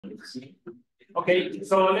Okay,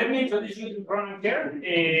 so let me introduce you to Ronan Kerr.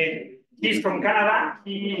 He's from Canada.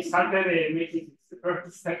 He started making his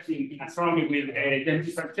first steps in astronomy with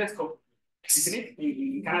James Francesco, isn't it,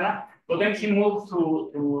 in Canada. But then he moved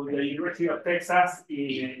to the University of Texas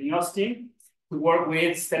in Austin to work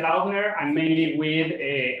with Stella Audner and mainly with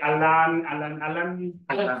Alan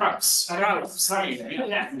Krauss. Sorry.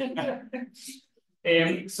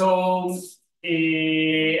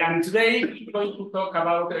 And today we're going to talk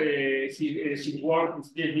about his work,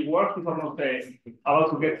 his PhD work. He's almost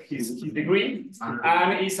about to get his degree,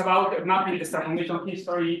 and it's about mapping the star formation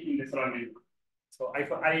history in the solar nebula. So I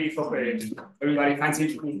hope everybody finds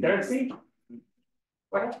it interesting.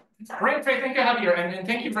 Great, thank you, Javier, and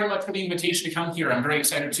thank you very much for the invitation to come here. I'm very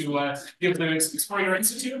excited to be able to explore your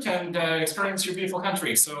institute and experience your beautiful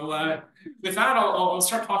country. So with that, I'll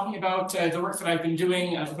start talking about the work that I've been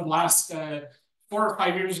doing for the last 4 or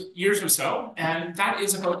 5 years or so, and that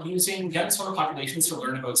is about using young solar populations to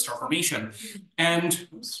learn about star formation. And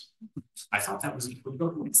oops, I thought that was a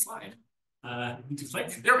good slide.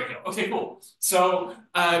 There we go. Okay, cool. So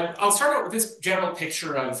I'll start out with this general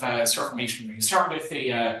picture of star formation. We start with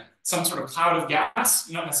some sort of cloud of gas,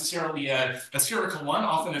 not necessarily a spherical one,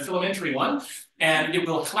 often a filamentary one, and it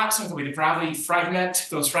will collapse under the weight of gravity, fragment.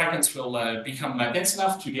 Those fragments will become dense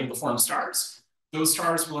enough to be able to form stars. Those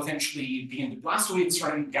stars will eventually begin to blast away the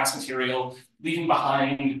starting gas material, leaving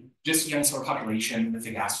behind just a young solar population with the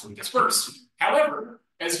gas fully dispersed. However,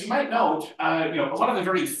 as you might note, a lot of the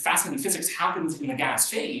very fascinating physics happens in the gas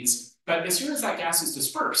phase, but as soon as that gas is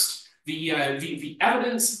dispersed, the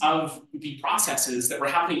evidence of the processes that were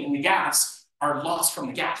happening in the gas are lost from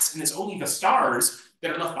the gas, and it's only the stars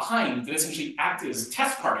that are left behind that essentially act as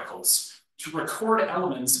test particles to record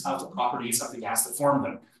elements of the properties of the gas that form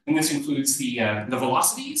them. And this includes the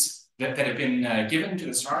velocities that have been given to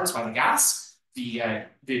the stars by the gas, the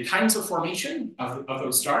times of formation of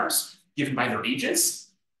those stars given by their ages.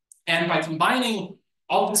 And by combining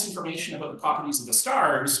all of this information about the properties of the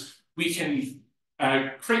stars, we can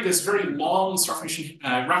create this very long star formation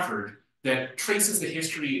record that traces the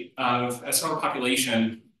history of a solar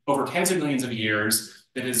population over tens of millions of years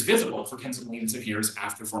that is visible for tens of millions of years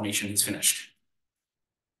after formation is finished.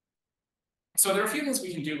 So there are a few things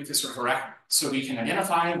we can do with this sort of a record. So we can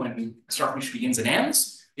identify when star formation begins and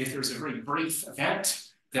ends. If there's a very brief event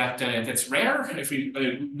that's rare, if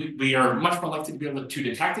we are much more likely to be able to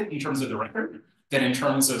detect it in terms of the record than in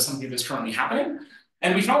terms of something that's currently happening.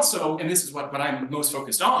 And we can also, and this is what I'm most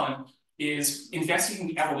focused on, is investigating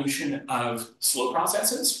the evolution of slow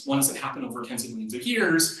processes, ones that happen over tens of millions of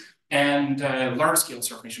years, and large-scale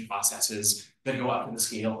star formation processes that go up in the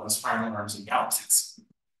scale of spiraling arms and galaxies.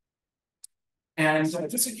 And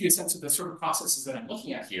just to give you a sense of the sort of processes that I'm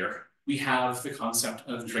looking at here, we have the concept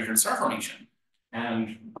of triggered star formation.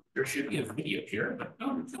 And there should be a video here, but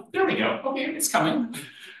oh, there we go. Okay, it's coming.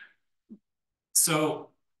 So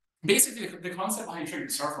basically, the concept behind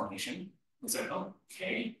triggered star formation is that,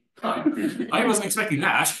 okay, I wasn't expecting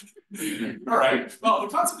that. All right. Well, the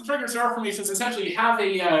concept of triggered star formation is essentially you have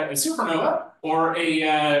a supernova or a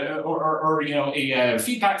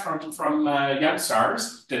feedback from young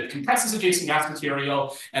stars that compresses adjacent gas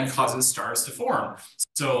material and causes stars to form.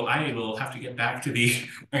 So I will have to get back to the.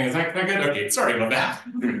 Is that good? Okay, sorry about that.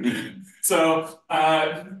 So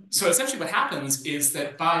essentially, what happens is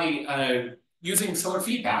that by using solar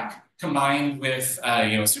feedback combined with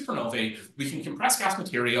supernovae, we can compress gas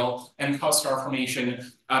material and cause star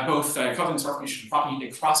formation, both causing star formation to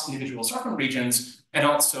propagate across individual star formation regions and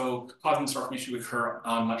also causing star formation to occur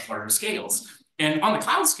on much larger scales. And on the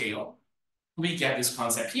cloud scale, we get this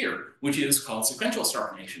concept here, which is called sequential star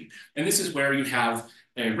formation. And this is where you have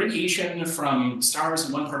radiation from stars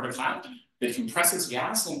in one part of a cloud that compresses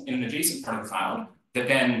gas in an adjacent part of the cloud, that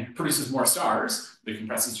then produces more stars, that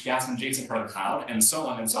compresses gas in an adjacent part of the cloud, and so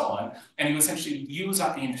on and so on. And you essentially use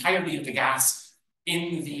up the entirety of the gas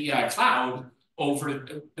in the cloud over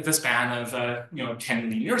the span of 10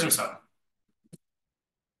 million years or so.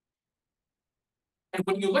 And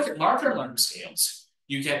when you look at larger and larger scales,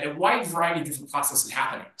 you get a wide variety of different processes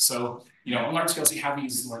happening. So, on large scales, you have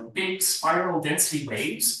these big spiral density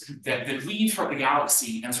waves that lead from the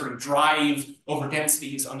galaxy and sort of drive over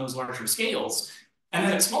densities on those larger scales. And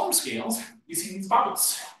then at smaller scales, you see these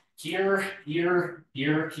bubbles here, here,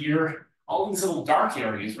 here, here, all these little dark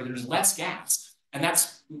areas where there's less gas. And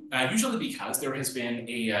that's usually because there has been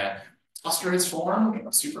a cluster has formed, a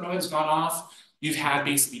supernova has gone off. You've had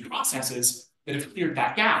basically processes that have cleared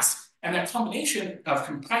that gas. And that combination of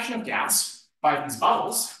compression of gas by these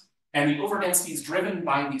bubbles and the overdensities driven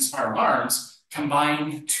by these spiral arms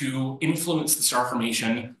combine to influence the star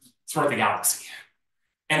formation throughout the galaxy.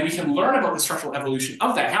 And we can learn about the structural evolution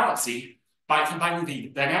of that galaxy by combining the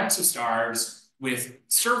dynamics of stars with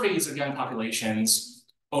surveys of young populations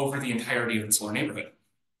over the entirety of the solar neighborhood.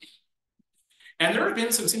 And there have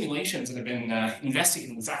been some simulations that have been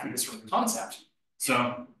investigating exactly this sort of concept.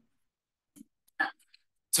 So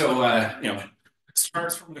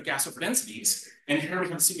stars from the gas over densities, and here we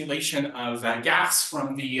have a simulation of gas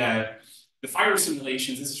from the fire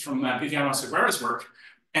simulations. This is from Viviano Seguera's work,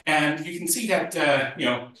 and you can see that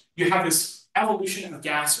you have this evolution of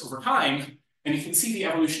gas over time, and you can see the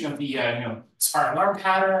evolution of the spark alarm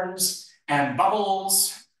patterns and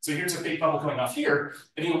bubbles. So here's a big bubble going off here,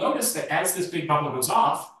 and you'll notice that as this big bubble goes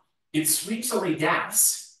off, it sweeps away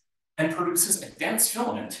gas and produces a dense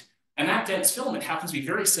filament, and that dense filament happens to be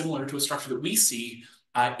very similar to a structure that we see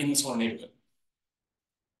in the solar neighborhood.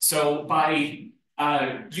 So by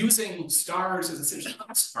using stars as essentially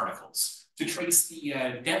gas particles to trace the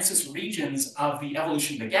densest regions of the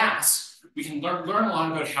evolution of the gas, we can learn a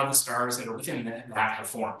lot about how the stars that are within that have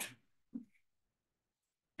formed.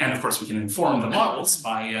 And of course, we can inform the models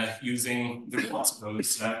by using the results of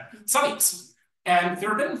those studies. And there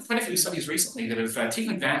have been quite a few studies recently that have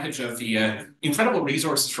taken advantage of the incredible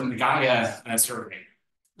resources from the Gaia survey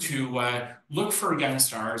to look for young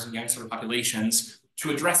stars and young sort of populations to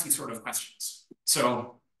address these sort of questions.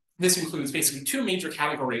 So this includes basically two major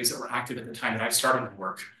categories that were active at the time that I started the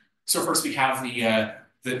work. So first we have the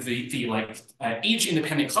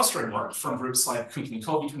age-independent clustering work from groups like Coloquio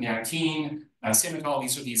 2019, Senegal.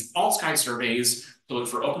 These are these all-sky surveys to look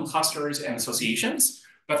for open clusters and associations,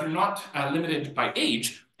 but they're not limited by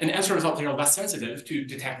age. And as a result, they are less sensitive to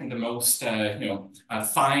detecting the most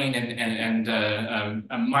fine and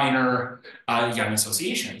minor young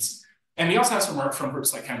associations. And we also have some work from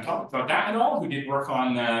groups like Coloquio, who did work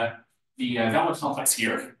on the Vela complex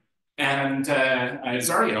here, and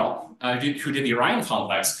IRyA, who did the Orion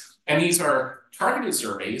complex. And these are targeted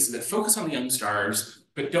surveys that focus on the young stars,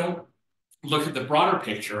 but don't look at the broader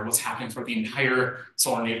picture of what's happening for the entire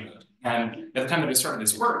solar neighborhood. And at the time that I started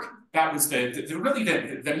this work, that was really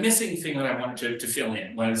the missing thing that I wanted to fill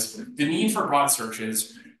in, was the need for broad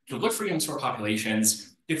searches to look for young star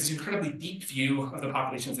populations, get this incredibly deep view of the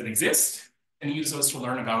populations that exist, and use those to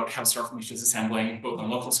learn about how star formation is assembling, both on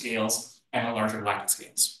local scales and on larger galactic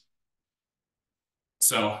scales.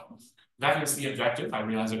 So that is the objective. I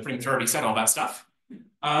realize I pretty much already said all that stuff.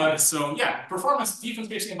 So yeah, perform a defense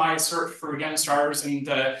spacing and bias search for young stars and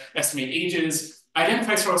estimate ages.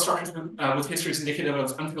 Identify star structures with histories indicative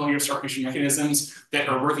of unfamiliar star formation mechanisms that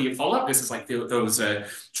are worthy of follow-up. This is like those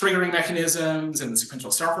triggering mechanisms and the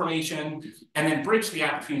sequential star formation, and then bridge the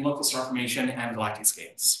gap between local star formation and galactic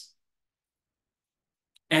scales.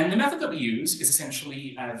 And the method that we use is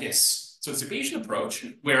essentially this. So it's a Bayesian approach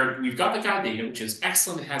where we've got the Gaia data, which is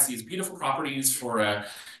excellent. It has these beautiful properties for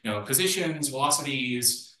positions,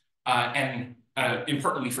 velocities, and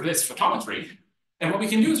importantly for this, photometry. And what we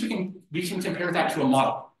can do is we can compare that to a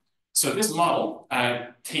model. So this model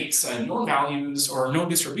takes known values or known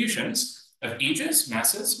distributions of ages,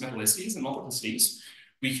 masses, metallicities, and multiplicities.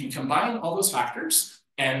 We can combine all those factors,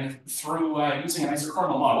 and through using an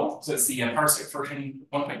isochronal model, so it's the parsec version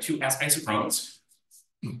 1.2 isochrones,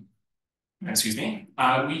 excuse me,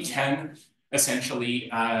 we can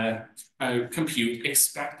essentially compute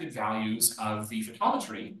expected values of the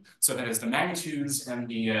photometry, so that is the magnitudes and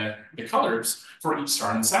the colors for each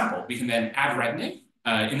star in the sample. We can then add reddening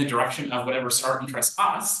in the direction of whatever star interests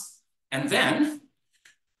us, and then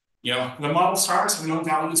the model stars have known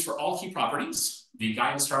values for all key properties. The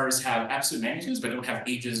Gaia stars have absolute magnitudes, but don't have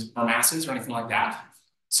ages or masses or anything like that.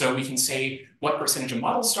 So we can say what percentage of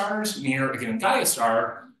model stars near a given Gaia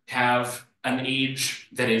star have an age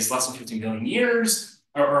that is less than 50 million years,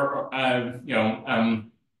 or that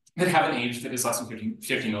have an age that is less than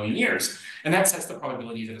 50 million years. And that sets the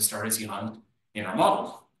probability that a star is young in our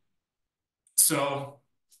model. So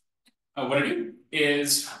what I do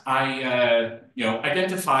is I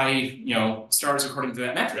identify stars according to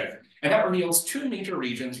that metric, and that reveals two major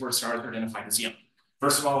regions where stars are identified as young.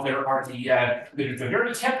 First of all, there are the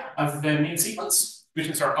very tip of the main sequence, which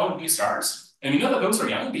is our OB stars. And we know that those are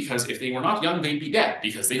young because if they were not young, they'd be dead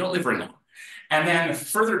because they don't live very long. And then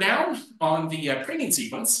further down on the pre-main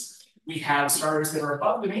sequence, we have stars that are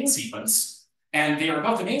above the main sequence. And they are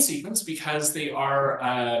above the main sequence because they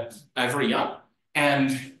are very young.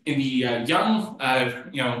 And in the young,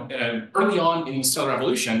 early on in stellar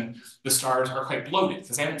evolution, the stars are quite bloated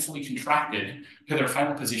because they haven't fully contracted to their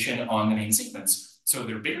final position on the main sequence. So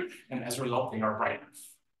they're bigger, and as a result, they are brighter.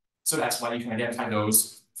 So that's why you can identify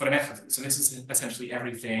those photometrically. So this is essentially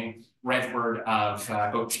everything redward of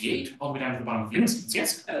about G8 all the way down to the bottom of the sequence.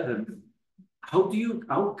 Yes?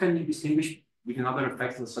 how can you distinguish between other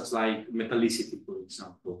effects such like metallicity, for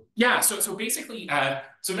example? Yeah, so basically,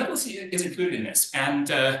 so metallicity is included in this, and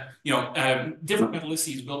different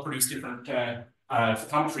metallicities will produce different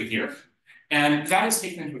photometry here, and that is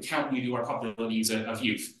taken into account when we do our probabilities of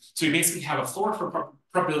youth. So we basically have a floor for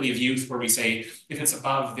probability of youth where we say if it's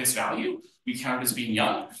above this value, we count it as being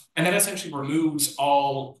young, and that essentially removes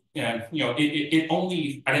all. It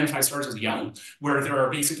only identifies stars as young, where there are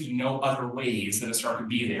basically no other ways that a star could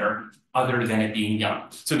be there other than it being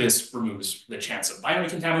young. So this removes the chance of binary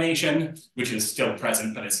contamination, which is still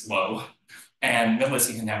present, but it's low, and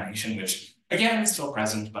metallicity contamination, which again is still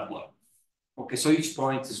present, but low. Okay, so each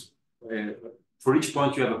point is, for each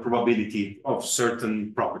point you have a probability of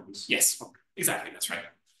certain properties. Yes, exactly, that's right.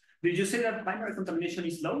 Did you say that binary contamination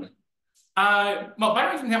is low? Well,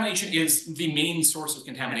 binary contamination is the main source of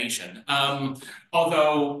contamination,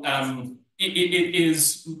 although it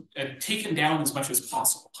is taken down as much as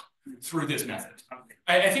possible through this method.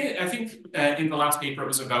 I think in the last paper it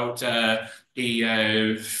was about a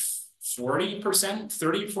 40%,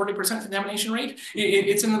 30-40% contamination rate.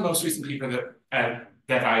 It's in the most recent paper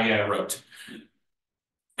that I wrote.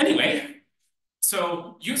 Anyway,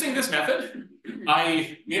 so using this method,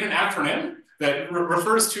 I made an acronym that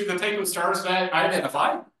refers to the type of stars that I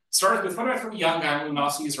identified. Stars with fundamentally young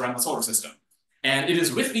luminosities around the solar system. And it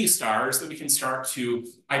is with these stars that we can start to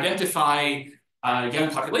identify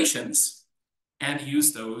young populations and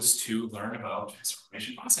use those to learn about star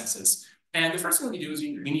formation processes. And the first thing we do is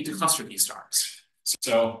we need to cluster these stars.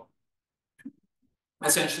 So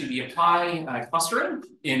essentially we apply clustering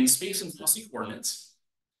in space and velocity coordinates.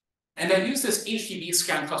 And I use this HTB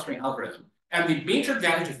scan clustering algorithm. And the major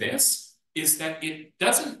advantage of this is that it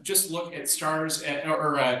doesn't just look at stars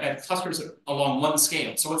at clusters along one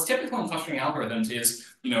scale. So what's typical in clustering algorithms is,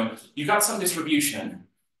 you've got some distribution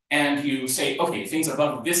and you say, okay, things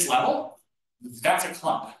above this level, that's a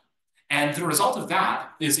clump. And the result of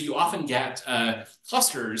that is that you often get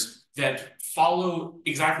clusters that follow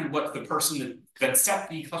exactly what the person that set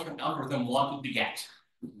the clustering algorithm wanted to get.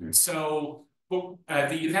 Mm-hmm. So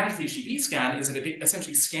the advantage of the HTB scan is that it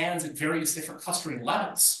essentially scans at various different clustering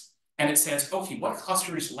levels. And it says, okay, what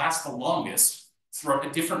clusters last the longest throughout a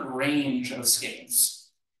different range of scales?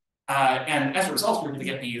 And as a result, we're going to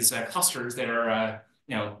get these clusters that are,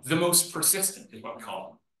 the most persistent is what we call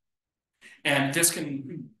them. And this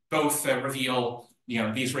can both reveal,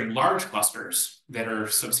 these very large clusters that are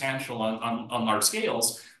substantial on large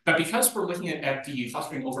scales. But because we're looking at the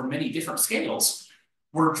clustering over many different scales,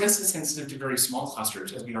 we're just as sensitive to very small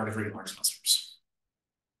clusters as we are to very large clusters.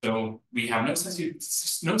 So we have no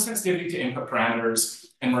sensitivity to input parameters,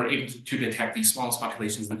 and we're able to detect the smallest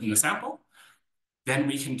populations in the sample. Then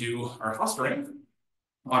we can do our clustering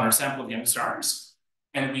on our sample of young stars,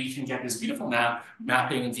 and we can get this beautiful map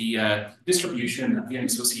mapping the distribution of young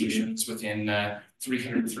associations within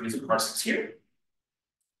 333 parsecs here.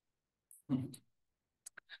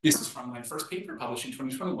 This is from my first paper published in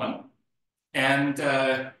 2021. And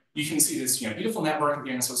you can see this beautiful network of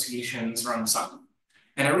young associations around the sun.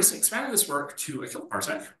 And I recently expanded this work to a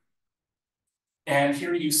kiloparsec. And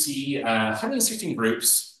here you see 116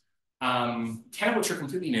 groups, 10 of which are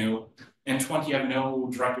completely new, and 20 have no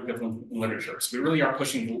direct equivalent in literature. So we really are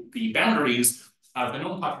pushing the boundaries of the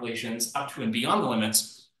known populations up to and beyond the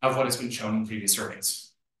limits of what has been shown in previous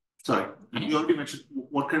surveys. Sorry, you already mentioned,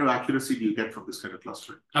 what kind of accuracy do you get from this kind of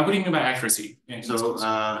clustering? What do you mean by accuracy? So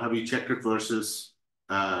have you checked it versus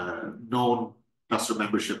known cluster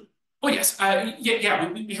membership? Oh, yes.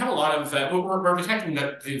 We have a lot of, we're detecting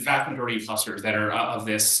that the vast majority of clusters that are of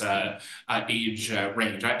this age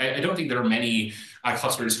range. I don't think there are many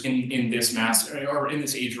clusters in this mass or in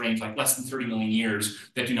this age range, like less than 30 million years,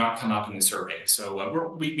 that do not come up in the survey.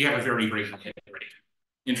 So we have a very, very high hit rate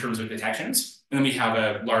in terms of detections. And then we have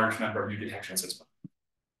a large number of new detections as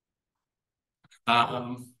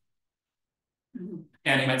well.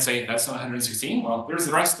 And you might say, that's not 116. Well, there's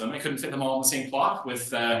the rest of them. I couldn't fit them all in the same plot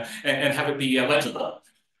with and have it be legible.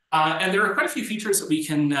 And there are quite a few features that we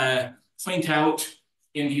can point out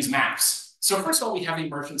in these maps. So first of all, we have the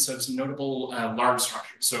emergence of some notable large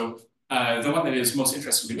structures. So the one that is most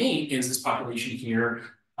interesting to me is this population here,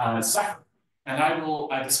 Saffron. And I will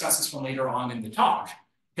discuss this one later on in the talk,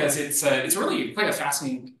 because it's really quite a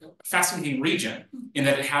fascinating region in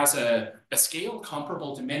that it has a scale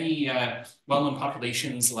comparable to many well-known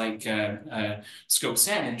populations like Scope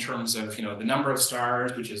Sen in terms of the number of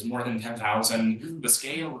stars, which is more than 10,000, the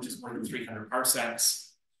scale, which is more than 300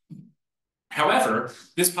 parsecs. However,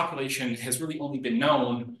 this population has really only been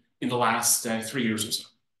known in the last 3 years or so.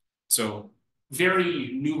 So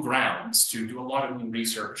very new grounds to do a lot of new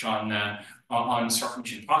research on on star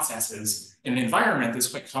formation processes in an environment that's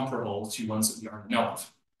quite comparable to ones that we already know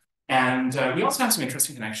of. And we also have some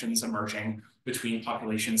interesting connections emerging between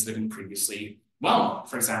populations that have been previously well known,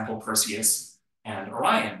 for example, Perseus and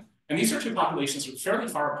Orion. And these are two populations that are fairly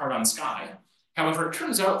far apart on sky. However, it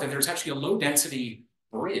turns out that there's actually a low density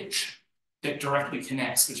bridge that directly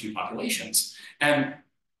connects the two populations. And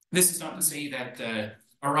this is not to say that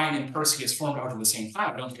Orion and Perseus formed out of the same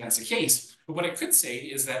cloud. I don't think that's the case. But what it could say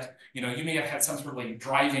is that, you may have had some sort of like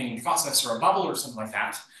driving process or a bubble or something like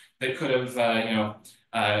that that could have,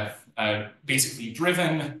 basically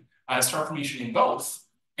driven star formation in both.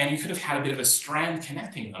 And you could have had a bit of a strand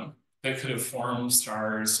connecting them that could have formed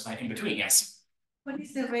stars in between, yes. What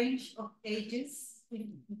is the range of ages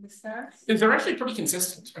in the stars? They're actually pretty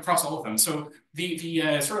consistent across all of them. So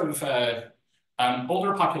the sort of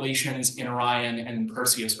older populations in Orion and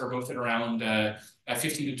Perseus are both at around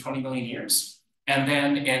 15 to 20 million years. And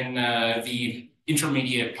then in the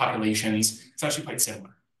intermediate populations, it's actually quite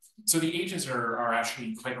similar. So the ages are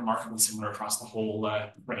actually quite remarkably similar across the whole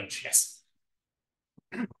range, yes.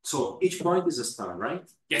 So each point is a star, right?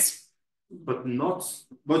 Yes. But not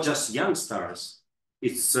just young stars.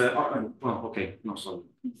 It's okay. No, sorry.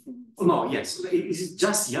 Oh, no, yes. Is it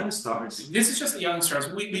just young stars? This is just the young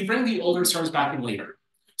stars. We bring the older stars back in later.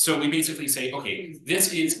 So we basically say, okay,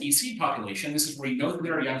 this is a seed population. This is where we know that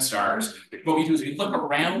there are young stars. What we do is we look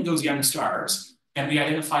around those young stars and we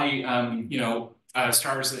identify,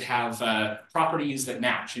 stars that have properties that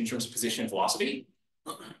match in terms of position and velocity.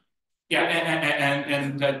 Yeah,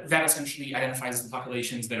 and that essentially identifies the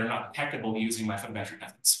populations that are not detectable using my photometric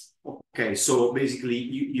methods. Okay, so basically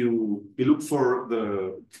you look for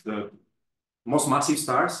the most massive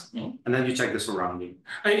stars, and then you check the surrounding.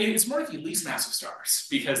 It's more the least massive stars,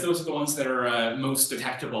 because those are the ones that are most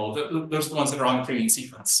detectable. Those are the ones that are on the premium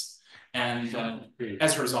sequence. And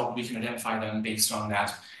as a result, we can identify them based on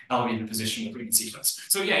that elevated position of the premium sequence.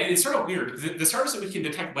 So yeah, it's sort of weird. The stars that we can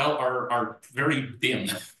detect well are very dim.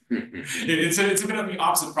 It's a bit of the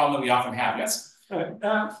opposite problem that we often have, yes?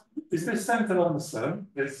 Is this centered on the sun?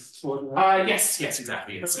 Yes,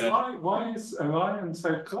 exactly. It's, why is Orion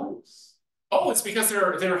so close? Oh, it's because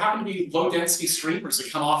there happen to be low density streamers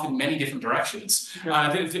that come off in many different directions. We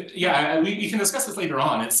can discuss this later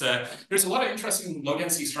on. It's there's a lot of interesting low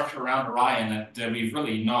density structure around Orion that we've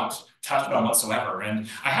really not touched on whatsoever. And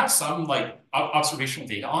I have some like observational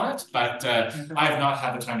data on it, but I have not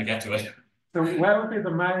had the time to get to it. So where would be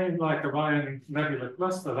the main like Orion nebula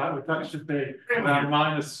cluster? That should be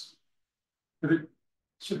minus. But it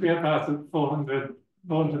should be about 410.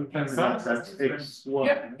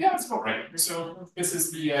 Yeah, that's about right. So this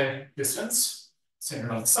is the distance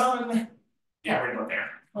centered on the sun. Yeah, right about there.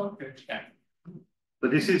 Okay. Yeah. But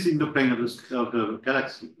this is in the plane of the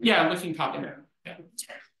galaxy. Yeah, looking top in there. Yeah, that's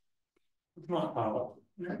right. It's not power.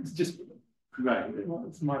 It's just Right.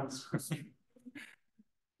 It's minus.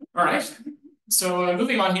 All right. So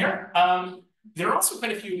moving on here. There are also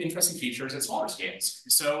quite a few interesting features at smaller scales.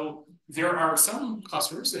 So there are some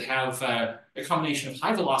clusters that have a combination of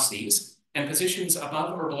high velocities and positions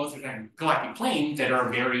above or below the galactic plane that are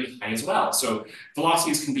very high as well. So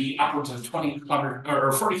velocities can be upwards of 20 kilometers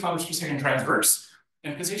or 40 kilometers per second transverse,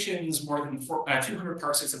 and positions more than 200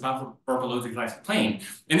 parsecs above or below the galactic plane.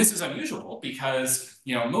 And this is unusual because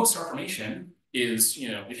most star formation is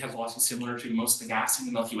it has velocities similar to most of the gas in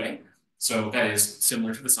the Milky Way. So that is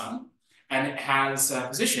similar to the sun. And it has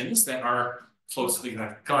positions that are close to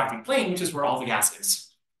the galactic plane, which is where all the gas is.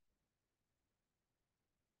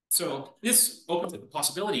 So this opens up the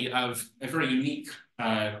possibility of a very unique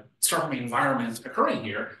star-forming environment occurring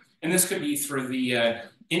here. And this could be through the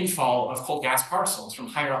infall of cold gas parcels from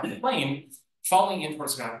higher up in the plane, falling in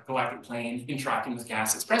towards the galactic plane, interacting with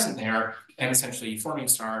gas that's present there, and essentially forming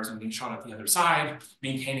stars and being shot at the other side,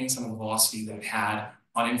 maintaining some of the velocity that it had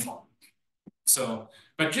on infall. So,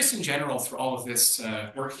 but just in general, through all of this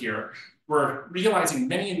work here, we're realizing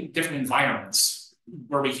many different environments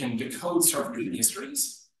where we can decode star formation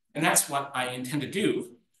histories. And that's what I intend to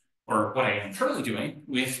do, or what I am currently doing,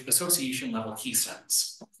 with association level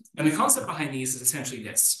keystones. And the concept behind these is essentially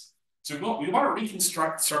this. So we want to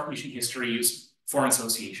reconstruct star formation histories for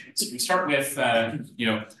associations. We start with a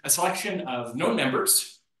selection of known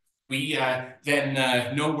members. We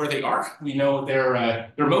then know where they are. We know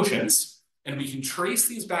their motions. And we can trace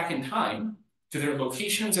these back in time to their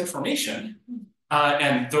locations at formation,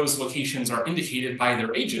 and those locations are indicated by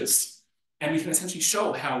their ages, and we can essentially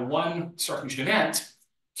show how one star formation event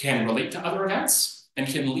can relate to other events and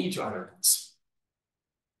can lead to other events.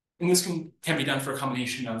 And this can be done for a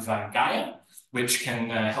combination of Gaia, which can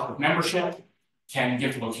help with membership, can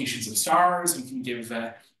give locations of stars and can give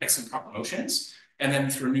excellent proper motions. And then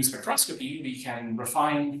through new spectroscopy, we can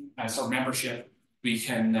refine star membership. We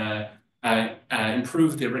can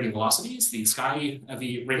improve the radial velocities, the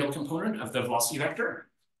radial component of the velocity vector,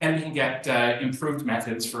 and we can get improved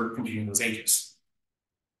methods for computing those ages.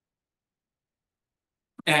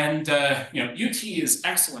 And UT is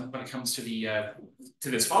excellent when it comes to the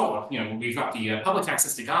to this follow-up. We've got the public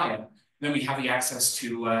access to Gaia, then we have the access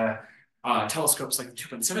to telescopes like the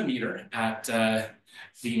 2.7 meter at the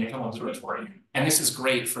Natal Observatory. And this is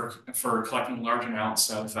great for collecting large amounts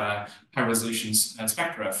of high resolution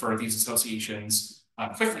spectra for these associations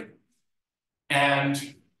quickly.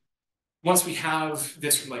 And once we have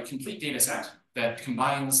this complete data set that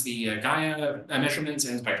combines the Gaia measurements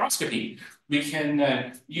and spectroscopy, we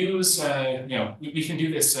can use, we can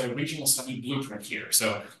do this regional study blueprint here.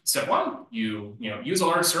 So step one, you use a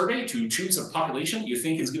large survey to choose a population you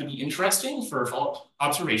think is going to be interesting for follow-up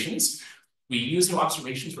observations. We use new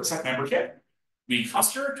observations for set membership. We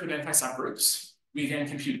cluster to identify subgroups. We then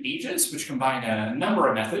compute ages, which combine a number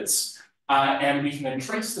of methods. And we can then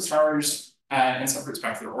trace the stars and subgroups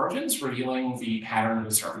back to their origins, revealing the pattern of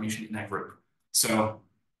the star formation in that group. So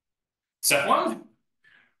step one,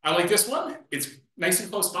 I like this one. It's nice and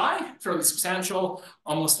close by, fairly substantial,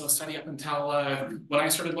 almost no study up until when I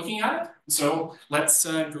started looking at it. So let's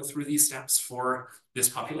go through these steps for this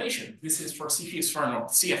population. This is for Cepheus Far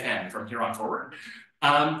North, CFN, from here on forward.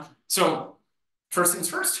 So first things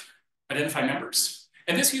first, identify members.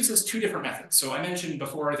 And this uses two different methods. So I mentioned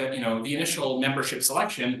before that the initial membership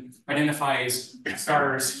selection identifies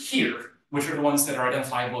stars here, which are the ones that are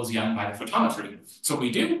identifiable as young by the photometry. So what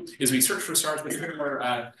we do is we search for stars with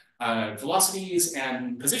similar velocities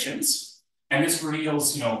and positions, and this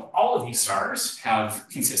reveals, all of these stars have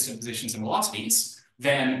consistent positions and velocities.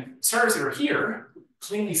 Then stars that are here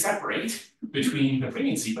cleanly separate between the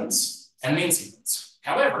previous sequence and main sequence.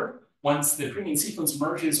 However, once the previous sequence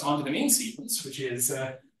merges onto the main sequence, which is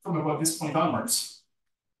from about this point onwards,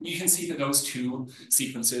 you can see that those two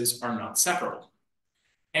sequences are not separable.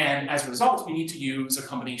 And as a result, we need to use a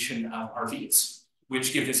combination of RVs,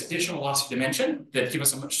 which give this additional velocity dimension that give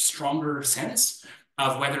us a much stronger sense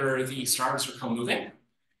of whether the stars are co-moving.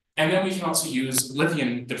 And then we can also use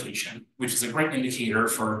lithium depletion, which is a great indicator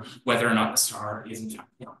for whether or not the star is in fact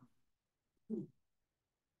young.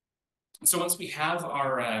 So once we have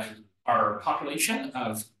our population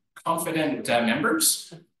of confident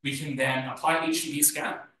members, we can then apply HDV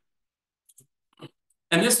scan.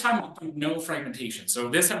 And this time we'll do no fragmentation. So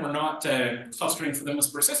this time we're not clustering for the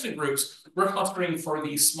most persistent groups, we're clustering for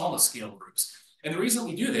the smallest scale groups. And the reason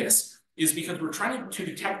we do this is because we're trying to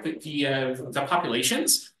detect the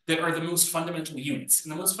populations that are the most fundamental units.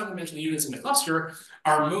 And the most fundamental units in the cluster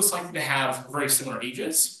are most likely to have very similar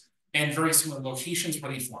ages and very similar locations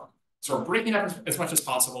where they form. So we're breaking up as much as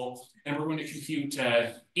possible, and we're going to compute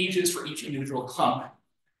ages for each individual clump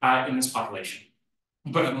in this population.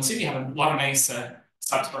 But you can see we have a lot of nice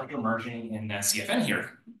substructure emerging in CFN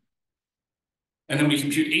here. And then we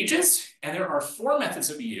compute ages, and there are 4 methods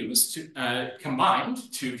that we use to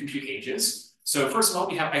combined to compute ages. So first of all,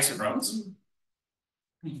 we have isochrones.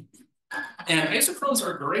 And isochrones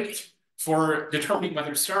are great for determining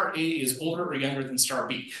whether star A is older or younger than star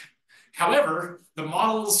B. However, the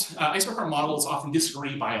models, isochrone models often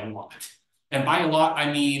disagree by a lot. And by a lot,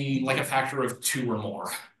 I mean like a factor of 2 or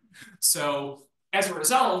more. So as a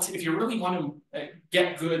result, if you really want to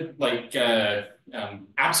get good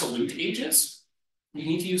absolute ages, you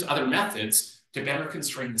need to use other methods to better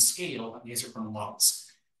constrain the scale of the isochrone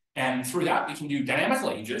models. And through that, we can do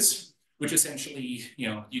dynamical ages, which essentially,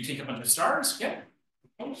 you take a bunch of stars. Yeah.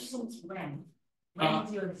 When is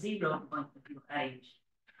your 0 point of your age?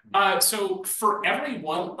 So for every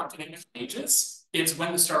one of dynamical ages, it's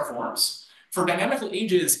when the star forms. For dynamical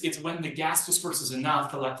ages, it's when the gas disperses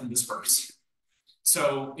enough to let them disperse.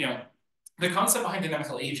 So, the concept behind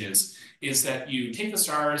dynamical ages is that you take the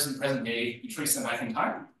stars in the present day, you trace them back in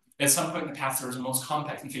time. At some point in the past, there was the most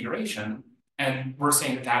compact configuration, and we're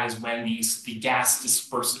saying that that is when the gas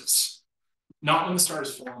disperses. Not when the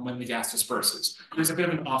stars form, when the gas disperses. There's a bit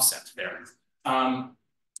of an offset there. And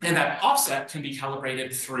that offset can be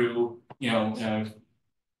calibrated through, fitting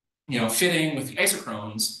with the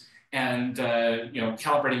isochrones and,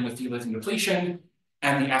 calibrating with the lithium depletion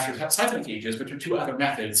and the after-seismic ages, which are 2 other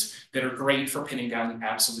methods that are great for pinning down the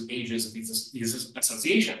absolute ages of these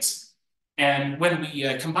associations. And when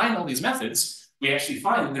we combine all these methods, we actually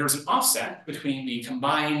find that there's an offset between the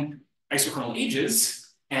combined isochronal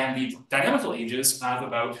ages and the dynamical ages of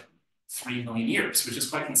about 3 million years, which is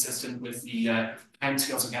quite consistent with the time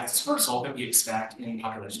scales of gas dispersal that we expect in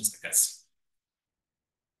populations like this.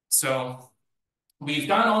 So we've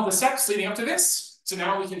done all the steps leading up to this. So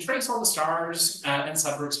now we can trace all the stars and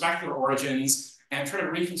subgroups back to their origins and try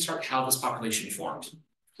to reconstruct how this population formed.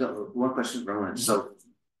 So one question, Ronan. So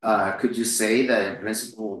could you say that in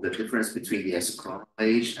principle the difference between the isochronal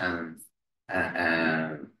age and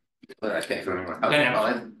I can't remember how to call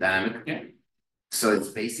it, dynamic. Yeah. So it's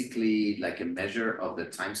basically like a measure of the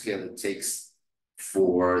timescale it takes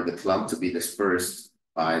for the clump to be dispersed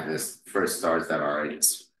by the first stars that are in it.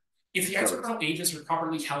 If the exoplanetary ages are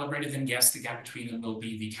properly calibrated, then yes, the gap between them will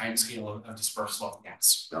be the timescale of dispersal of the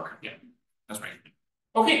gas. Okay. Yeah, that's right.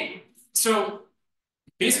 Okay, so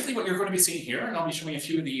basically what you're going to be seeing here, and I'll be showing a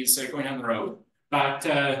few of these going down the road, but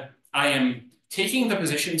I am taking the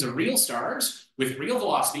positions of real stars with real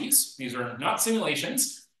velocities. These are not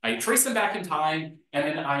simulations. I trace them back in time, and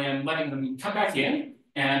then I am letting them come back in,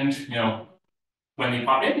 and you know, when they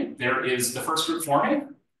pop in, there is the first group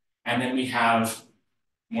forming, and then we have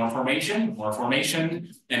more formation,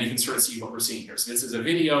 and you can sort of see what we're seeing here. So this is a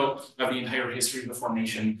video of the entire history of the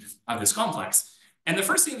formation of this complex. And the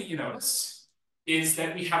first thing that you notice is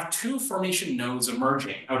that we have two formation nodes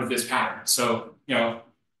emerging out of this pattern. So, you know,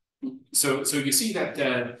 so you see that,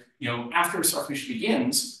 you know, after star formation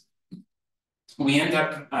begins, we end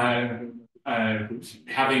up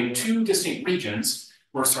having two distinct regions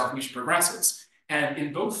where star formation progresses. And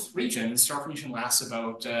in both regions, star formation lasts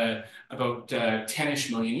about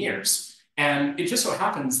 10-ish million years. And it just so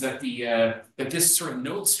happens that that this sort of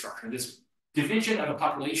node structure, this division of a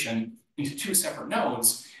population into two separate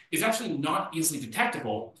nodes, is actually not easily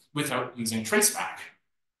detectable without using traceback.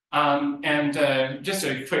 And just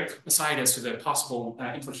a quick aside as to the possible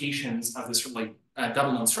implications of this sort of like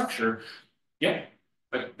double node structure. Yeah.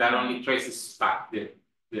 But that only traces back the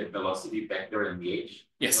velocity vector and the age.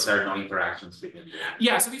 Yes. So there are no interactions between them.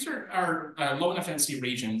 Yeah, so these are low enough density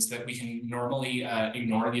regions that we can normally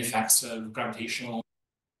ignore the effects of gravitational.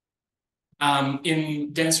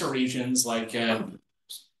 In denser regions like the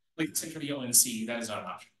Central ONC, that is not an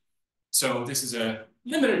option. So this is a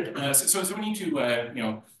limited. So we need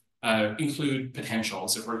to include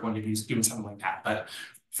potentials if we're going to be doing something like that. But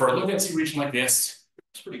for a low density region like this,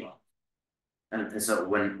 it's pretty well. And so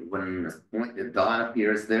when the dot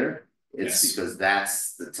appears there, it's because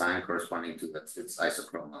that's the time corresponding to its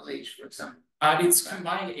isochronal age, for example. It's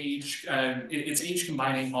combined age. It's age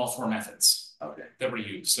combining all four methods. Okay. That we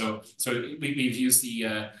use. So we've used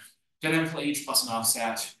the dynamical age plus an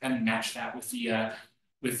offset and matched that with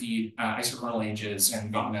the isochronal ages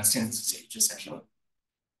and gotten a synthesis age essentially.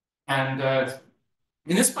 And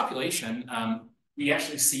in this population, we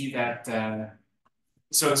actually see that.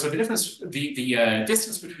 So the difference, the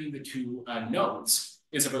distance between the two nodes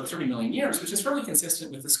is about 30 million years, which is fairly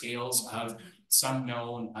consistent with the scales of some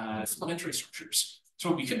known filamentary structures. So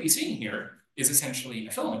what we could be seeing here is essentially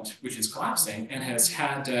a filament which is collapsing and has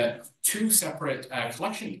had two separate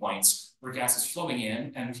collection points where gas is flowing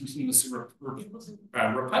in and continuously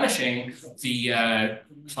replenishing the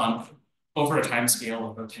clump over a time scale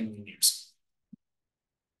of about 10 million years.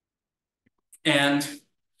 And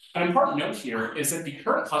an important note here is that the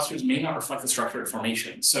current clusters may not reflect the structure of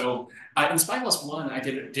formation. So in SPYGLASS 1, I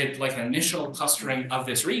did like an initial clustering of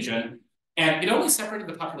this region, and it only separated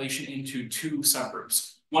the population into two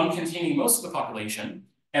subgroups, one containing most of the population,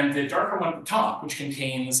 and the darker one at the top, which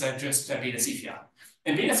contains just beta Cephei.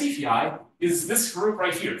 And beta Cephei is this group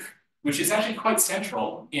right here, which is actually quite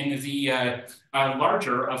central in the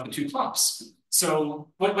larger of the two clumps. So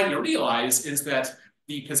what you realize is that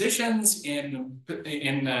the positions in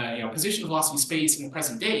position velocity space in the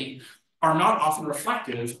present day are not often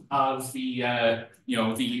reflective of the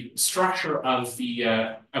the structure of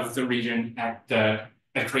the region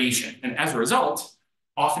at creation, and as a result,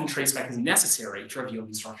 often traceback is necessary to reveal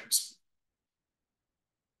these structures.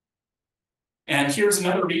 And here's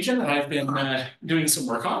another region that I've been doing some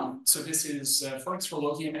work on. So this is Fornix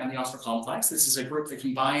Coloquio and the Austral complex. This is a group that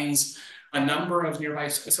combines a number of nearby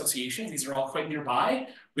associations. These are all quite nearby,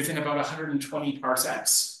 within about 120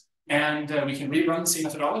 parsecs. And we can rerun the same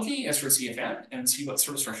methodology as for CFN and see what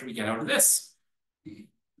sort of structure we get out of this.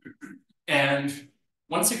 And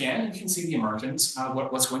once again, you can see the emergence of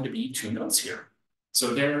what's going to be two nodes here.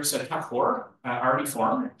 So there's a tuck core already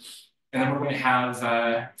formed. And then we're going to have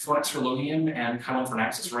Fornix Coloquio and Chiron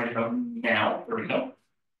Fornaxis right about now. There we go.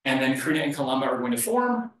 And then Carina and Columba are going to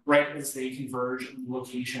form right as they converge in the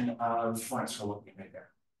location of Fornix Coloquio right there.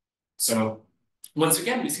 So once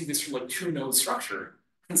again, we see this like two node structure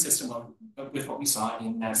consistent with what we saw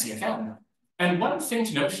in CFN. And one thing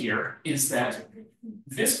to note here is that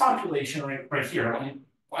this population right here,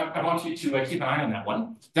 I want you to keep an eye on that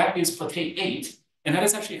one. That is Plate 8. And that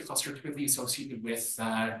is actually a cluster typically associated with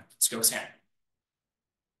SCO-SAM.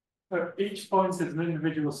 So each point is an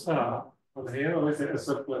individual star over here, or is it a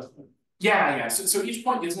subcluster? Yeah. So each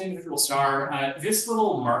point is an individual star. This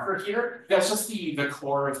little marker here, that's just the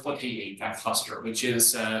core of Coloquio, that cluster, which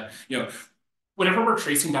is, whenever we're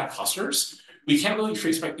tracing back clusters, we can't really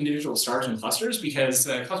trace back individual stars and clusters because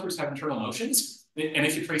clusters have internal motions. And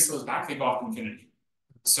if you trace those back, they go off to infinity.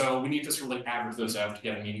 So we need to sort of like average those out to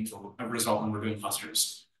get a meaningful result when we're doing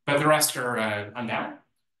clusters. But the rest are unbound.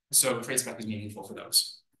 So traceback is meaningful for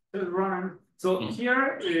those. Ronan, so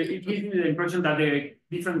here it gives me the impression that the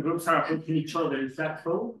different groups are approaching each other. Is that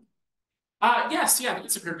true? Yes,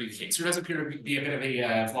 it's appear to be the case. There does appear to be a bit of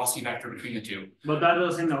a velocity vector between the two. But that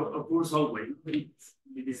doesn't occur always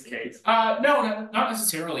in this case. No, not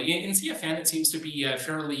necessarily. In CFN, it seems to be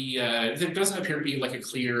fairly. There doesn't appear to be like a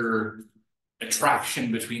clear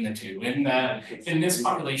attraction between the two. In this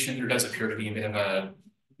population, there does appear to be a bit of a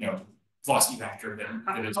velocity vector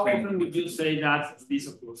that is. How often would you say that this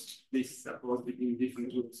occurs between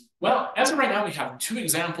different groups? Well, as of right now, we have 2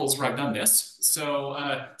 examples where I've done this. So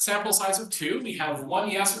sample size of 2, we have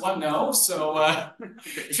 1 yes, 1 no. So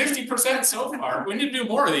 50% so far. We need to do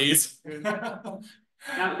more of these.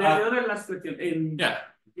 Now, the other last question.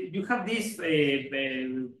 You have these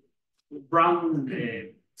brown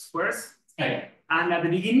squares, and at the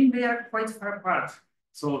beginning they are quite far apart.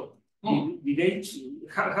 So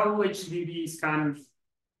how HDB scans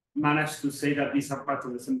manage to say that these are part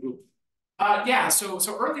of the same group?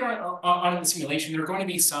 So earlier on in the simulation, there are going to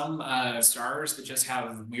be some stars that just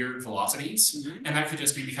have weird velocities, and that could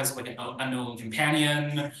just be because of like an unknown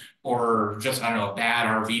companion or just, I don't know, a bad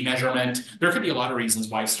RV measurement. There could be a lot of reasons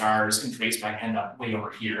why stars in traceback end up way over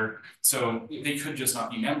here. So they could just not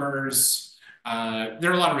be members. There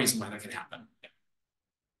are a lot of reasons why that could happen.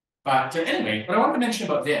 But anyway, what I wanted to mention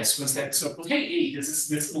about this was that, so Coloquio is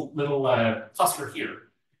this little cluster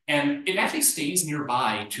here. And it actually stays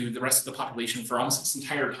nearby to the rest of the population for almost its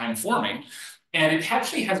entire time forming. And it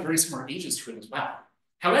actually has very similar ages to it as well.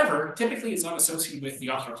 However, typically it's not associated with the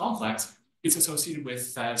ocular complex, it's associated with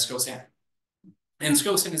SCO-SAM. And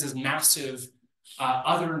SCO-SAM is this massive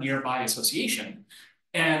other nearby association.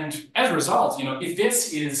 And as a result, if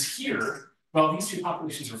this is here, well, these 2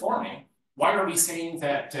 populations are forming, why are we saying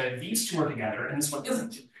that these 2 are together and this one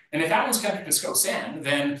isn't? And if that one's connected to SCO-SAM,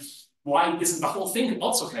 then why isn't the whole thing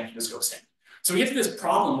also connected to SCO-SAM? So we get to this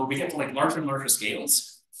problem where we get to like larger and larger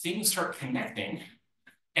scales, things start connecting,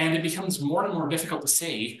 and it becomes more and more difficult to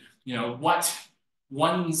say, where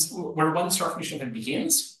one star formation event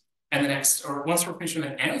begins, and the next, or one star formation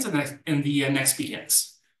event ends, and the next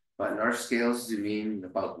begins. By large scales, do you mean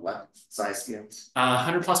about what size scales?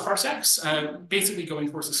 100 plus parsecs, basically going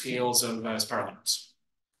towards the scales of spiral arms.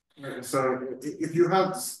 So if you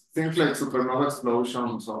had things like supernova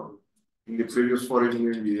explosions or in the previous 40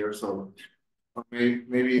 million years, or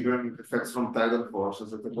maybe even effects from tidal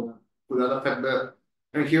forces, could that affect that?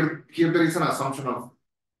 And here there is an assumption of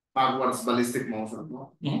backwards ballistic motion,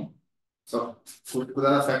 no? So could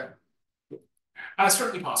that affect?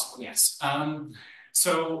 Certainly possible, yes.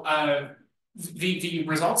 So the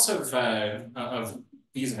results of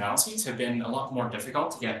these analyses have been a lot more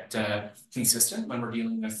difficult to get consistent when we're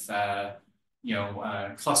dealing with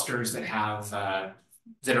clusters that have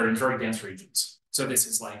that are in very dense regions. So this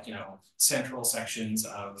is like central sections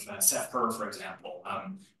of SEPR, for example,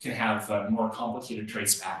 can have more complicated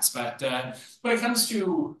tracebacks. But when it comes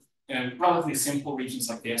to relatively simple regions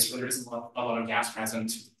like this, where there isn't a lot of gas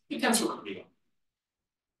present, it tends to work pretty well.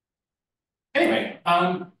 Anyway,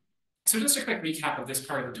 so just a quick recap of this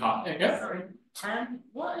part of the talk. Sorry.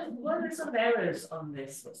 What are some errors on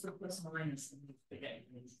this? What's the plus minus in the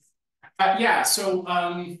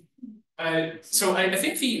So I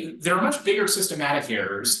think there are much bigger systematic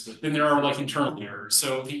errors than there are like internal errors.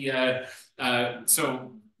 So as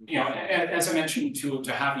I mentioned to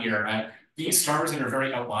Javier, these stars that are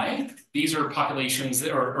very outlying, these are populations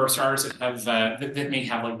that or stars that have that may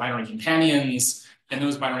have like binary companions, and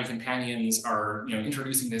those binary companions are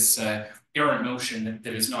introducing this errant motion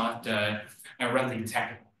that is not readily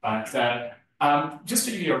detectable. But just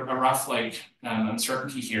to give you a rough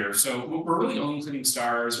uncertainty here, so we're really only including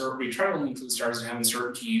stars, or we try to only include stars that have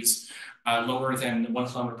uncertainties lower than 1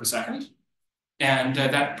 kilometer per second, and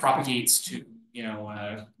that propagates to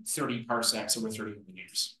 30 parsecs over 30 million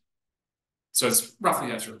years. So it's roughly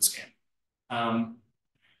that sort of scale.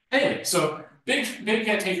 Anyway, so big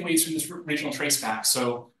takeaways from this regional traceback.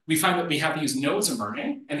 So we find that we have these nodes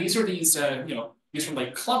emerging, and these are these these are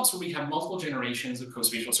like clumps where we have multiple generations of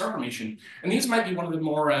co-spatial star formation, and these might be one of the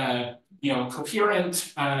more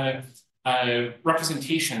coherent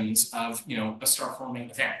representations of, a star forming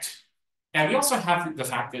event. And we also have the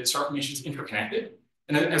fact that star formation is interconnected.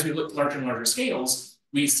 And as we look at larger and larger scales,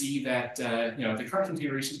 we see that, the current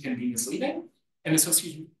configurations can be misleading and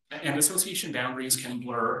association boundaries can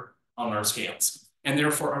blur on our scales. And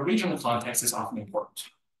therefore, our regional context is often important.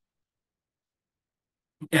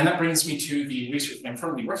 And that brings me to the research that I'm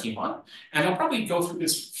currently working on. And I'll probably go through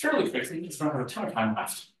this fairly quickly because I don't have a ton of time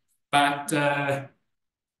left. But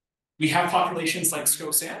we have populations like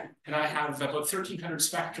SCOSAN, and I have about 1,300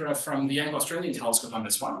 spectra from the Anglo-Australian telescope on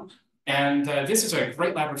this one. And this is a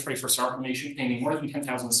great laboratory for star formation, containing more than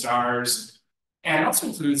 10,000 stars, and also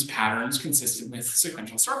includes patterns consistent with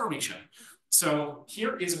sequential star formation. So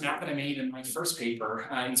here is a map that I made in my first paper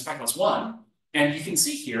in SPYGLASS 1. And you can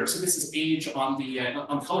see here, so this is age on the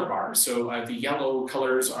color bar. So the yellow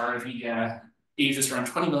colors are the ages around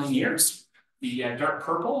 20 million years. The dark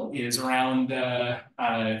purple is around, going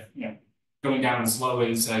down as low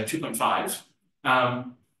as 2.5.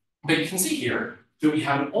 But you can see here that we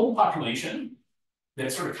have an old population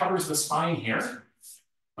that sort of covers the spine here,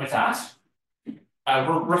 like that.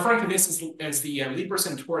 We're referring to this as the Libra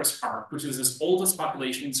Centaurus arc, which is this oldest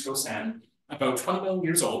population in SCOSAN, about 20 million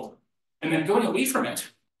years old. And then going away from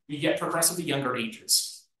it, we get progressively younger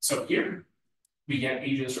ages. So here, we get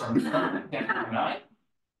ages from 10 down to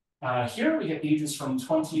 9. Here, we get ages from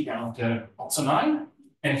 20 down to also 9.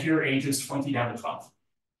 And here, ages 20 down to 12.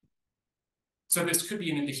 So this could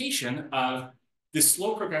be an indication of this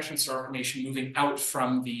slow progression star formation moving out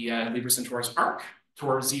from the Libra Centaurus arc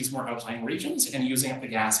towards these more outlying regions and using up the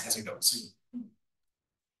gas as it goes.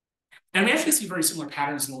 And we actually see very similar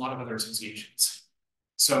patterns in a lot of other associations.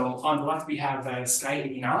 So on the left, we have Sky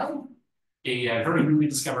 89, a very newly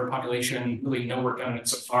discovered population, really no work done on it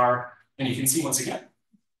so far. And you can see once again,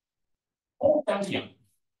 all down to young.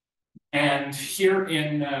 And here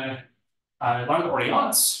in Lambda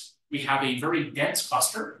Orionis, we have a very dense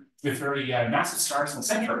cluster with very massive stars in the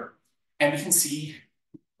center. And you can see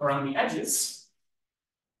around the edges,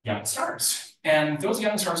 young stars. And those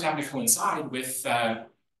young stars happen to coincide with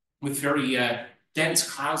very dense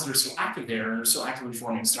clouds that are still active there and are still actively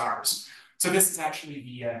forming stars. So this is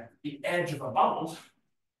actually the edge of a bubble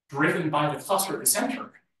driven by the cluster at the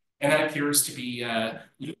center. And that appears to be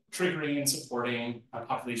triggering and supporting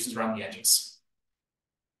populations around the edges.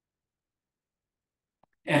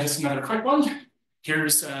 And just another quick one.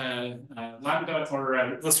 Here's Lambda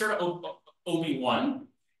or Lacerda OB1.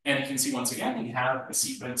 And you can see once again, we have a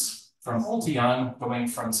sequence from old to young going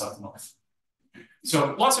from south to north.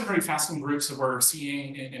 So lots of very fascinating groups that we're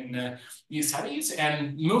seeing in these studies,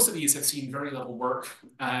 and most of these have seen very little work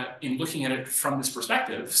in looking at it from this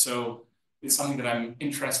perspective. So it's something that I'm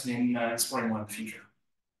interested in exploring more in the future.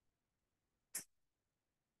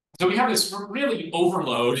 So we have this really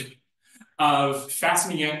overload of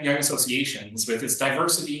fascinating young associations with this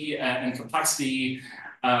diversity and complexity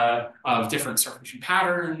of different star formation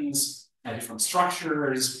patterns, different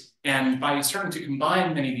structures. And by starting to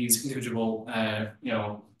combine many of these individual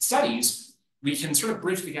studies, we can sort of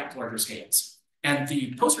bridge the gap to larger scales. And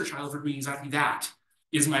the poster child for doing exactly that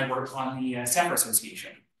is my work on the Sapphire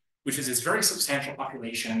Association, which is this very substantial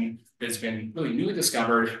population that has been really newly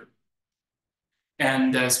discovered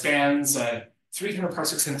and spans 300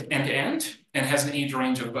 parsecs end to end and has an age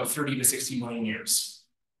range of about 30 to 60 million years.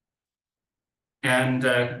 And,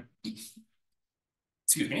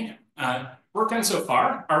 excuse me, work done so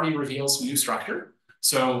far already reveals some new structure.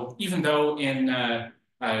 So even though in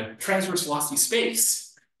transverse velocity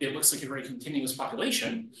space, it looks like a very continuous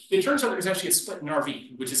population, it turns out there's actually a split in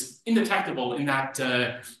RV, which is indetectable in that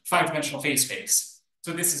 5-dimensional phase space.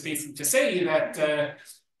 So this is basically to say that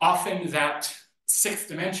often that 6th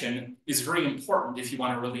dimension is very important if you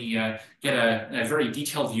want to really get a very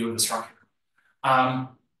detailed view of the structure.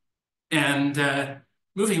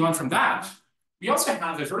 Moving on from that, we also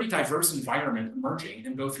have a very diverse environment emerging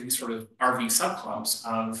in both these sort of RV subclubs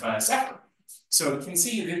of Sapphire. So you can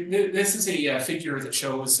see this is a figure that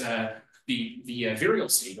shows the virial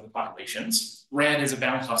state of the populations. Red is a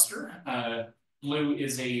bound cluster, blue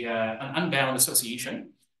is an unbound association,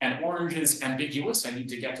 and orange is ambiguous. I need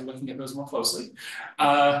to get to looking at those more closely.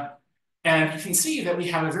 And you can see that we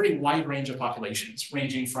have a very wide range of populations,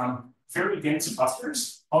 ranging from very dense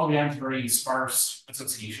clusters all the way down to very sparse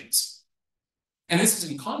associations. And this is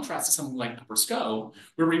in contrast to something like Upper SCO,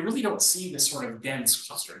 where we really don't see this sort of dense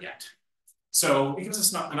cluster yet. So it gives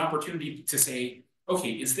us an opportunity to say,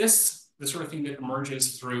 okay, is this the sort of thing that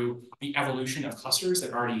emerges through the evolution of clusters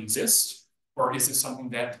that already exist? Or is this something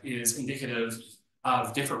that is indicative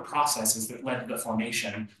of different processes that led to the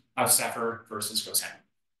formation of Sapphire versus SCOSAN?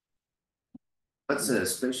 What's the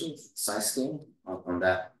spatial size scale on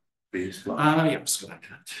that previous plot? Yeah, let's go back to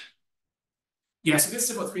that. Yeah, so this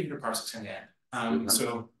is about 300 parsecs in the end.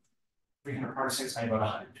 So 300 parsecs by about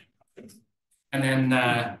 100. And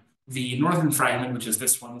then the northern fragment, which is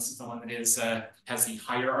this one, this is the one that is has the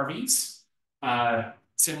higher RVs,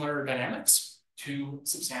 similar dynamics, 2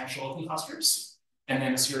 substantial open clusters, and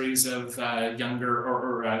then a series of younger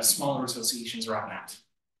or smaller associations around that.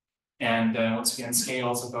 And once again,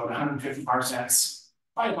 scales about 150 parsecs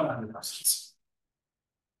by about 100 parsecs.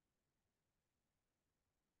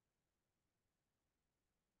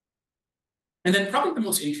 And then probably the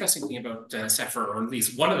most interesting thing about Cepher, or at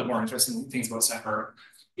least one of the more interesting things about Cepher,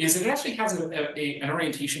 is that it actually has an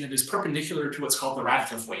orientation that is perpendicular to what's called the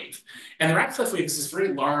Radcliffe wave. And the Radcliffe wave is this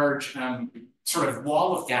very large sort of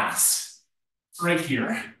wall of gas right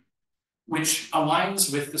here, which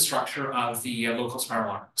aligns with the structure of the local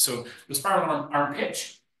spiral arm. So the spiral arm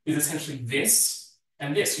pitch is essentially this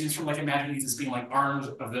and this. You just sort of like imagine these as being like arms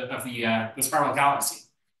of the spiral galaxy.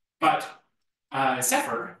 But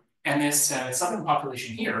Cepher and this southern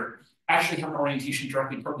population here actually have an orientation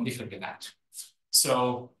directly perpendicular to that.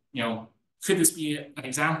 So, you know, could this be an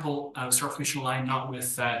example of star formation line not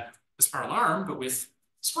with the spiral arm, but with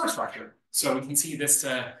spur structure? So we can see this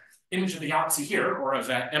image of the galaxy here, or of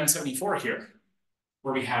M74 here,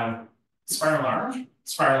 where we have spiral arm,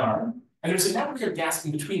 and there's a network of gas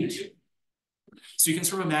in between the two. So you can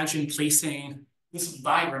sort of imagine placing this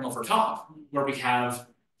diagram over top, where we have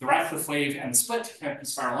the Radcliffe wave and the split connected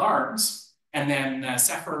spiral arms, and then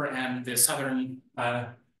Cepher and the southern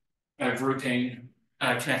grouping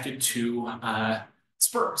connected to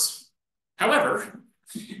spurs. However,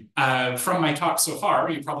 from my talk so far,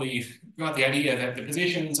 you probably got the idea that the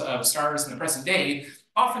positions of stars in the present day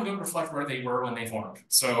often don't reflect where they were when they formed.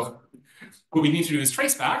 So what we need to do is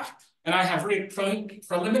trace back, and I have really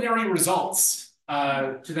preliminary results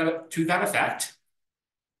to that effect.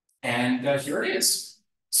 And here it is.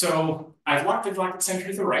 So I've locked the galactic center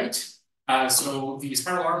to the right. So the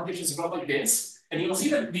spiral arm pitch is about like this. And you'll see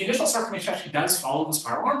that the initial star formation actually does follow the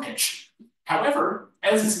spiral arm pitch. However,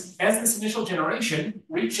 as this initial generation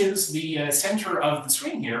reaches the center of the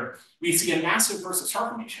screen here, we see a massive burst of star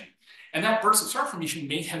formation. And that burst of star formation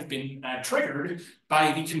may have been triggered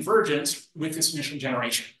by the convergence with this initial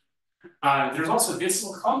generation. There's also this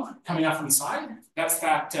little clump coming off on the side. That's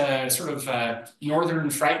that sort of northern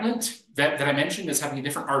fragment that I mentioned as having a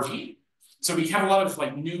different RV. So we have a lot of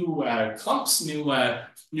like new clumps, new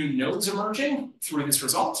nodes emerging through this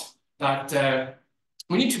result. But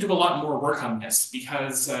we need to do a lot more work on this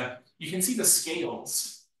because you can see the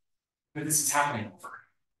scales that this is happening over.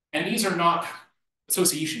 And these are not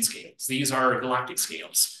association scales. These are galactic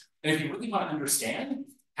scales. And if you really want to understand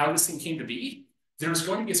how this thing came to be, there's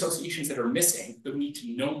going to be associations that are missing that we need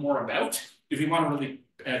to know more about if we want to really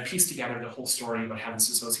piece together the whole story about how this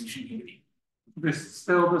association came to be. This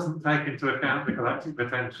still doesn't take into account the galactic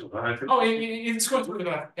potential, right? Oh, it's going through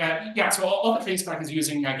yeah, so all the traceback is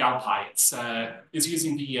using GalPi. It's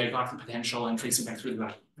using the galactic potential and tracing back through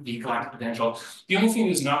the galactic potential. The only thing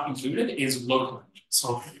that's not included is local energy,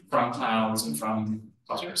 so from clouds and from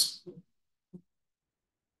clusters.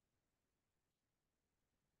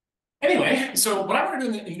 Anyway, so what I want to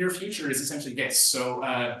do in the near future is essentially this. So,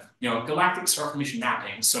 you know, galactic star formation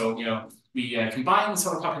mapping. So, you know, we combine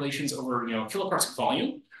solar populations over, you know, kiloparsec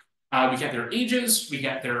volume. We get their ages, we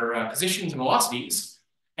get their positions and velocities,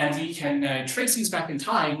 and we can trace these back in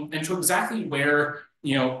time and show exactly where,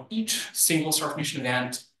 you know, each single star formation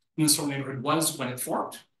event in the solar neighborhood was when it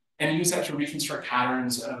formed, and use that to reconstruct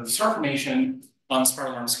patterns of star formation on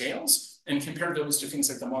spiral arm scales, and compare those to things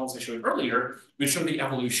like the models I showed earlier, which show the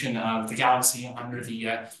evolution of the galaxy under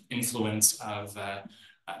the influence of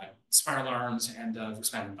spiral arms and of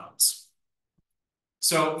expanded modes.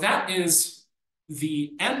 So that is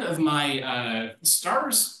the end of my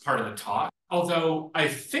stars part of the talk, although I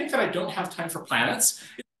think that I don't have time for planets.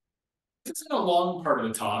 It's a long part of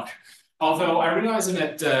the talk, although I realize I'm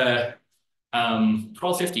at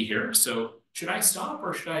 12:50 here, so should I stop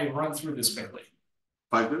or should I run through this quickly?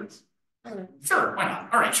 5 minutes? Sure, why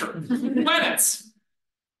not? All right, sure. Planets.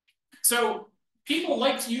 So people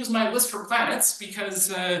like to use my list for planets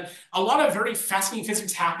because a lot of very fascinating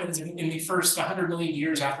physics happens in the first 100 million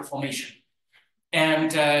years after formation.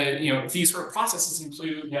 And you know, these sort of processes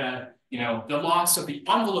include you know, the loss of the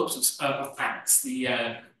envelopes of planets,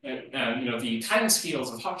 the you know, the time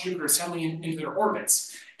scales of hot Jupiter settling into their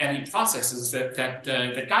orbits, and the processes that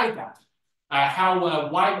guide that. How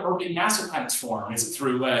wide orbiting massive planets form. Is it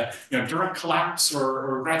through you know, direct collapse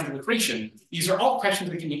or gradual accretion? These are all questions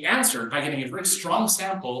that can be answered by getting a very strong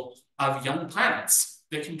sample of young planets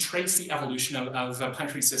that can trace the evolution of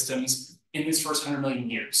planetary systems in these first 100 million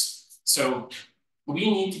years. So we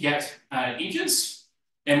need to get ages,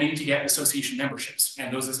 and we need to get association memberships,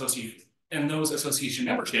 and those association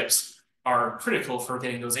memberships are critical for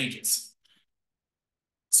getting those ages.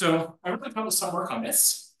 So I really published some work on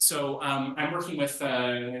this. So I'm working with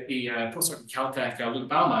a postdoc at Caltech, Luke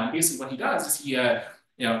Bauma, and basically what he does is he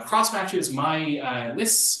cross matches my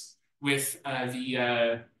lists with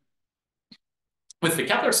the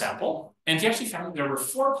Kepler sample, and he actually found that there were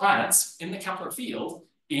 4 planets in the Kepler field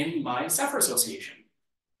in my Cepher association.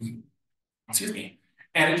 Excuse me.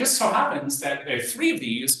 And it just so happens that 3 of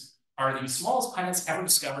these are the smallest planets ever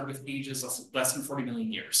discovered with ages of less than 40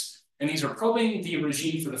 million years. And these are probing the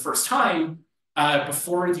regime for the first time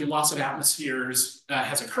before the loss of atmospheres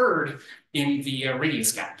has occurred in the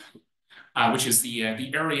radius gap, which is the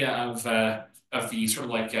area of the sort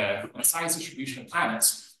of like a size distribution of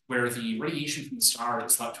planets where the radiation from the star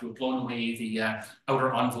is thought to have blown away the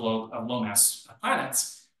outer envelope of low mass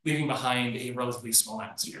planets, leaving behind a relatively small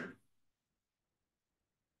atmosphere.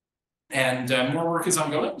 And more work is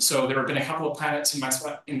ongoing. So there have been a couple of planets in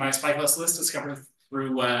my SPYGLASS list discovered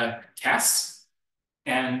through tests,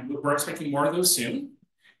 and we're expecting more of those soon.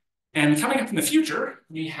 And coming up in the future,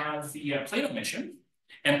 we have the Plato mission.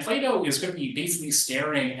 And Plato is going to be basically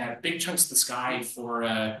staring at big chunks of the sky for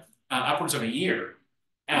upwards of a year,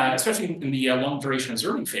 especially in the long duration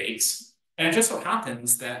observing phase. And it just so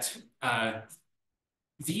happens that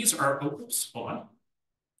these are, oops, hold on.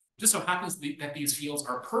 Just so happens that these fields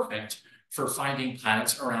are perfect for finding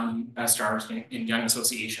planets around stars in young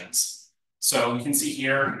associations. So you can see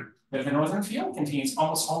here that the northern field contains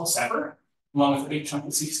almost all of Cepher, along with a big chunk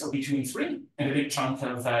of CB23 and a big chunk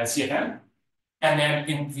of CFM. And then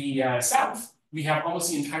in the south, we have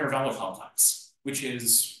almost the entire Vela complex, which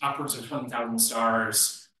is upwards of 20,000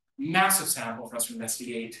 stars, massive sample for us to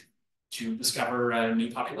investigate to discover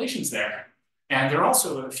new populations there. And there are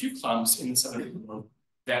also a few clumps in the southern world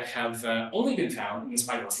that have only been found in the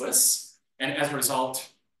SPYGLASS lists. And as a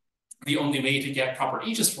result, the only way to get proper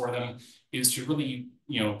ages for them is to really,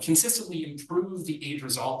 consistently improve the age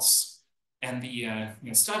results and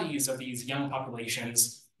the studies of these young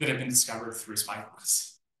populations that have been discovered through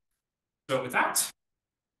SPYGLASS. So with that,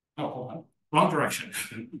 oh, hold on, wrong direction.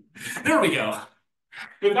 There we go.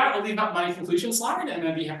 With that, I'll leave up my conclusion slide, and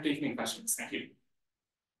I'd be happy to take any questions. Thank you.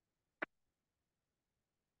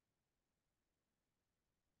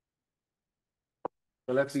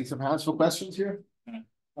 So let's see some hands for questions here.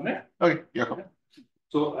 Okay, yeah.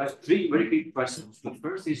 So 3 very quick questions. The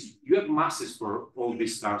first is, you have masses for all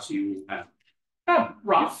these stars you have.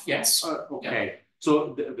 Rough, yes. Okay. Yeah.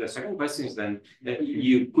 So the second question is then,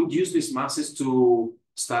 you could use these masses to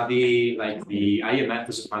study like the IMF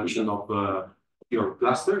as a function of your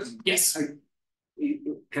clusters? Yes.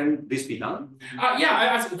 Can this be done?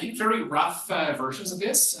 Yeah, I've made very rough versions of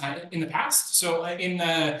this in the past. So in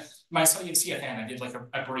my study of CFN, I did like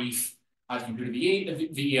a brief computer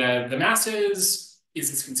the masses. Is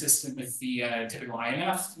this consistent with the typical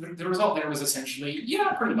IMF? The result there was essentially,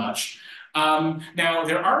 yeah, pretty much. Now,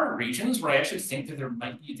 there are regions where I actually think that there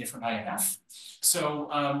might be a different IMF. So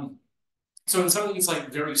in some of these like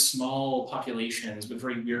very small populations with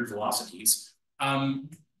very weird velocities,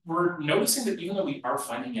 we're noticing that even though we are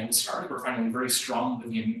finding young stars, we're finding very strong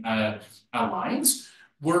Lilian lines,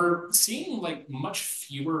 we're seeing like much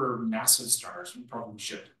fewer massive stars than we probably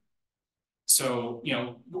should. So,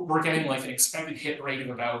 we're getting like an expected hit rate of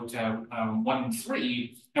about 1 in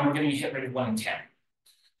 3, and we're getting a hit rate of 1 in 10.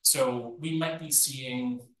 So we might be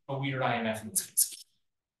seeing a weird IMF in this case.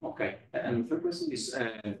 Okay, and the third question is,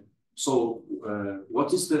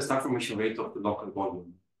 what is the star formation rate of the local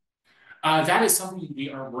volume? That is something we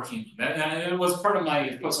are working on. It was part of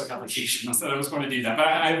my postdoc application, so I was going to do that, but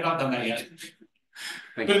I have not done that yet.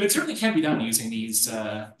 But it certainly can be done using these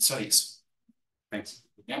studies. Thanks.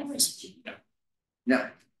 Yeah. Yeah.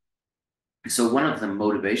 So one of the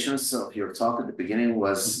motivations of your talk at the beginning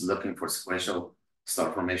was looking for sequential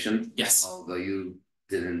star formation. Yes. Although you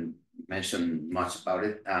didn't mention much about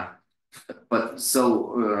it. But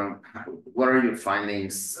so what are your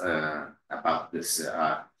findings about this?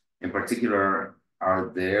 In particular,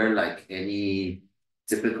 are there like any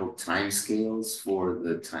typical timescales for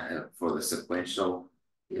the sequential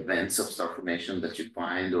events of star formation that you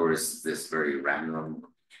find, or is this very random?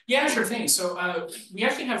 Yeah, sure thing. So we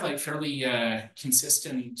actually have like fairly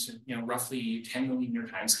consistent, roughly 10 million year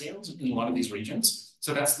timescales in a lot of these regions.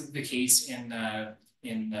 So that's the case in the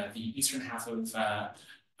eastern half of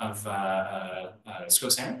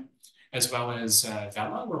Scosam. as well as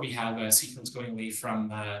Vela, where we have a sequence going away from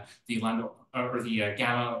the Gamma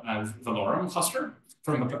Velorum cluster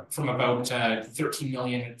from about 13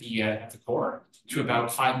 million at the core to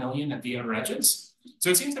about 5 million at the outer edges. So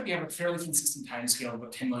it seems that we have a fairly consistent time scale of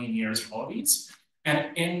about 10 million years for all of these.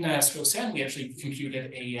 And in SPYGLASS, we actually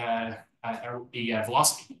computed a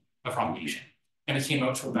velocity of propagation. And it came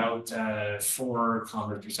out to about 4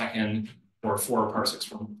 kilometers per second or 4 parsecs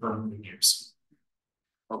per million years.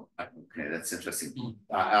 Oh, okay, that's interesting.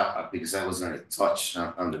 Because I was going to touch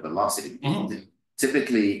on the velocity.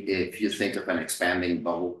 Typically, if you think of an expanding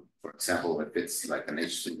bubble, for example, if it's like an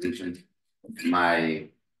H solution, my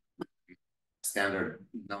standard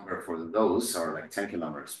number for those are like 10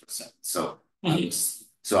 kilometers per second. So,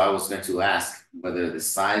 so I was going to ask whether the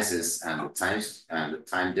sizes and the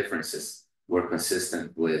time differences were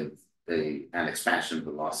consistent with an expansion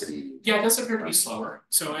velocity. Yeah, it does appear to be slower.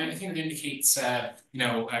 So I think it indicates,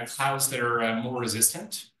 clouds that are more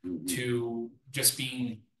resistant to just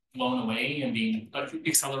being blown away and being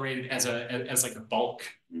accelerated as like a bulk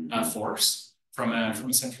force from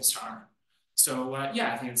a central star. So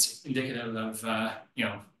yeah, I think it's indicative of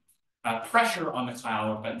pressure on the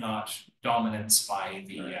cloud, but not dominance by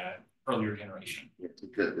the earlier generation.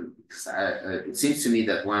 It seems to me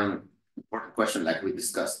that one important question, like we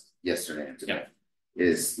discussed yesterday and today,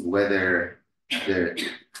 is whether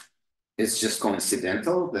it's just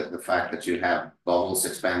coincidental that the fact that you have bubbles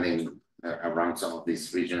expanding around some of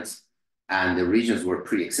these regions, and the regions were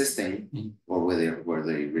pre-existing, or were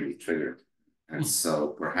they really triggered? And so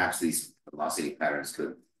perhaps these velocity patterns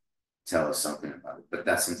could tell us something about it, but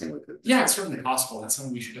that's something we could. Yeah, it's certainly possible. That's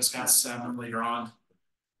something we should discuss later on.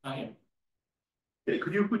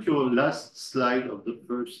 Could you put your last slide of the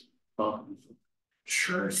first part?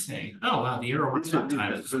 Sure thing. Oh wow, the year over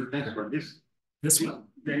time. This one.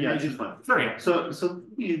 Yeah, this one. Sorry. So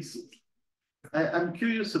I'm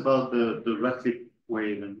curious about the Radcliffe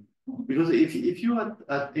wave, and because if you are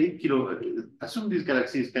at 8 kilo, assume this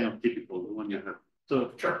galaxy is kind of typical, the one you have.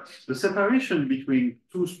 So sure. The separation between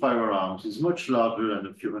 2 spiral arms is much larger than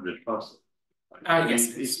a few hundred parsecs.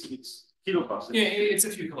 Yes, it's kiloparsecs. Yeah, it's a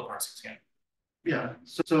few kiloparsecs. Yeah. Yeah.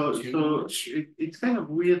 So it's kind of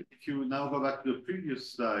weird if you now go back to the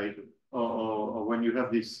previous slide, or when you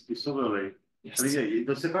have this overlay. Yes. I mean,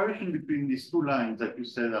 the separation between these 2 lines, like you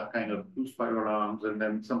said, are kind of 2 spiral arms, and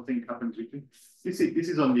then something happens between. This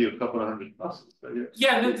is only a couple of hundred parsecs.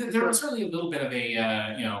 Yeah, there was certainly a little bit of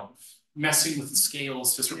a messing with the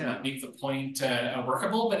scales to sort of make the point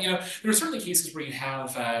workable. But there are certainly cases where you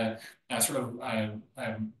have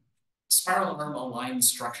spiral arm aligned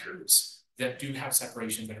structures that do have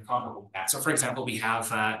separations that are comparable to that. So, for example, we have.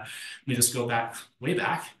 Let me just go back way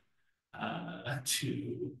back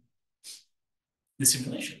to the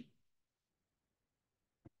simulation.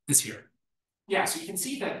 This here. Yeah, so you can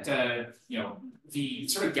see that the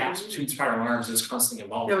sort of gaps between spiral arms is constantly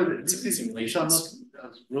evolving. Yeah, but this is simulations.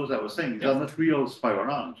 As Rosa was saying, these are not real spiral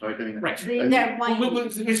arms, right? I mean, right.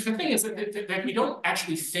 The thing is that we don't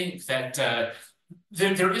actually think that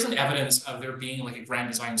there isn't evidence of there being like a grand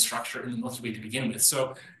design structure in the Milky Way to begin with.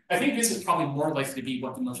 So I think this is probably more likely to be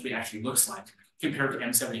what the Milky Way actually looks like compared to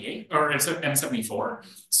M78 or M74.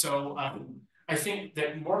 So I think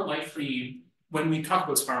that more likely when we talk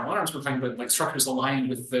about spiral arms, we're talking about like structures aligned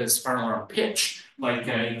with the spiral arm pitch, like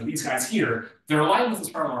these guys here. They're aligned with the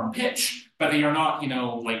spiral arm pitch, but they are not,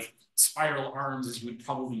 like spiral arms as you would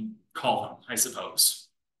probably call them, I suppose.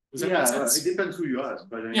 Does that make sense? It depends who you ask.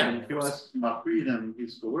 But if you ask Mark Reed and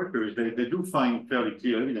his co-workers, they do find fairly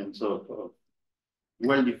clear evidence of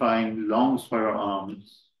well-defined long spiral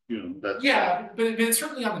arms. That's but it's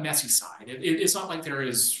certainly on the messy side. It's not like there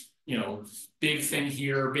is big thing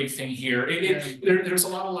here, big thing here. There's a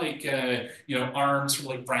lot of like arms sort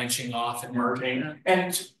of like branching off and merging.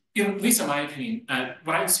 And at least in my opinion,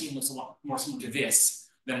 what I've seen looks a lot more similar to this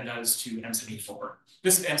than it does to M74.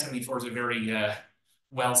 This M74 is a very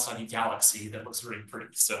well-studied galaxy that looks very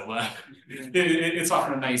pretty. So it's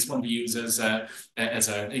often a nice one to use as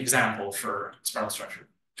an example for spiral structure.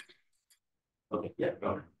 Okay, yeah, go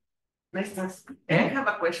ahead. Nice. I have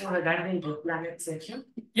a question regarding the planet section.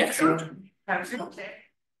 Yeah, sure. Have you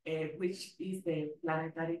checked which is the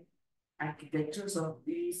planetary architectures of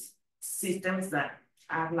these systems that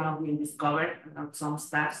are now being discovered around some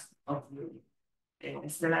stars of the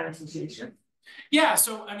stellar association? Yeah,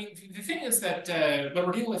 so I mean, the thing is that when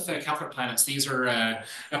we're dealing with calculate planets, these are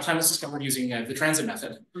planets discovered using the transit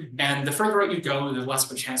method. And the further out you go, the less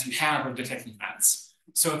of a chance you have of detecting planets.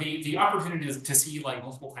 So the opportunity to see like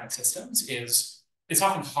multiple planet systems it's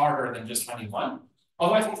often harder than just finding one.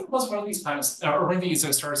 Although I think there was one of these planets, or one of these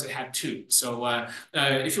stars that had two. So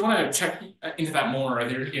if you want to check into that more,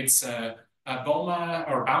 it's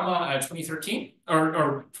Bauma 2013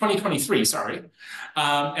 or 2023, sorry,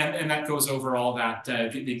 and that goes over all that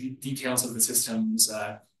the details of the systems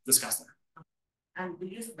discussed there. And do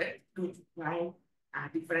you expect to find a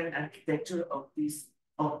different architecture of these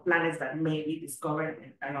planets that may be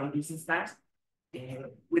discovered around these stars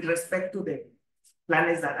with respect to the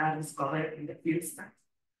planets that are discovered in the field stars?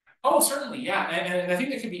 Oh, certainly, yeah, and I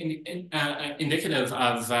think that could be indicative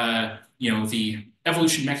of the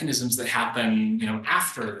evolution mechanisms that happen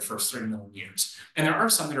after the first 30 million years, and there are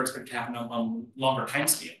some that are expected to happen on longer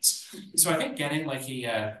timescales. So I think getting like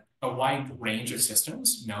a wide range of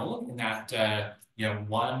systems in that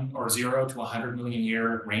 1 or 0 to 100 million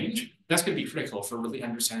year range, that's going to be critical for really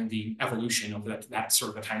understanding the evolution of that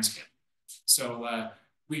sort of a timescale. So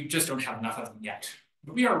we just don't have enough of them yet,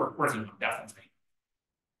 but we are working on it, definitely.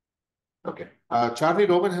 Okay. Charlie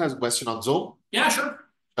Roman has a question on Zoom. Yeah, sure.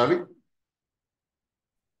 Charlie?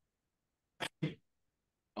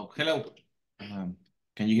 Oh, hello.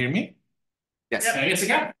 Can you hear me? Yes. Yes,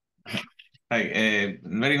 again. Hi.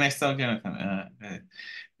 Very nice talk, Jonathan.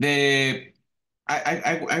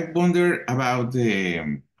 I wonder about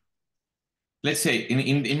the let's say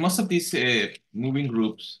in most of these moving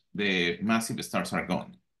groups, the massive stars are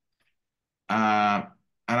gone. And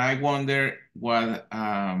I wonder what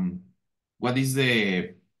is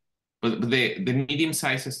the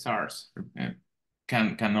medium-sized stars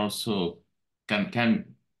can also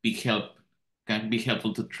be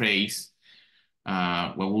helpful to trace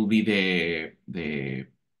what will be the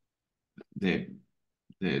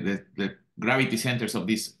gravity centers of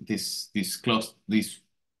these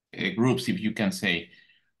groups, if you can say.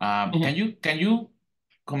 Can you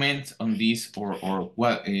comment on this, or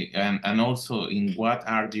what, and also in what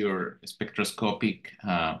are your spectroscopic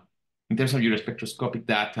in terms of your spectroscopic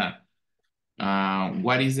data,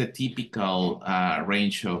 what is the typical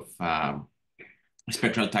range of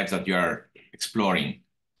spectral types that you are exploring,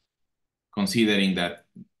 considering that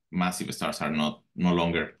massive stars are no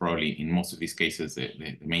longer, probably in most of these cases,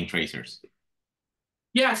 the main tracers?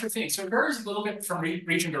 Yeah, sure thing. So it varies a little bit from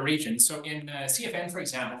region to region. So in CFN, for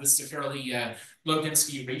example, this is a fairly low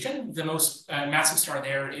density region. The most massive star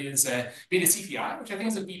there is Beta Cephei, which I think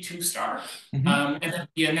is a B2 star. And then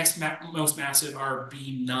the next most massive are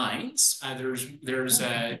B9s. There's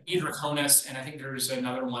Draconis, and I think there's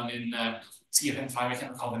another one in CFN5. I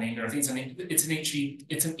can't recall the name there. I think it's an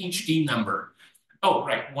HD number. Oh,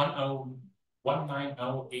 right,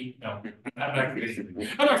 1908. No, I'm not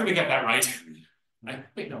going to get that right.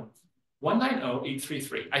 Wait, no,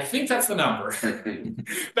 190833. I think that's the number.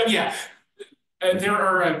 But yeah, there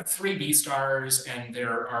are 3 B stars, and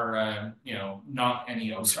there are not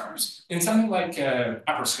any O stars. In something like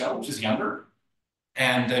Upper Scout, which is younger,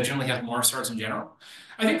 and generally has more stars in general,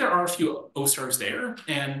 I think there are a few O stars there.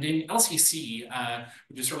 And in LCC,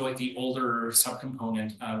 which is sort of like the older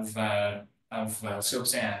subcomponent of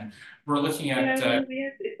SOAP-SAN, we're looking at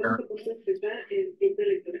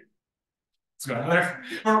we're talking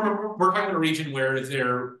about a region where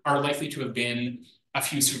there are likely to have been a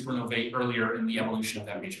few supernovae earlier in the evolution of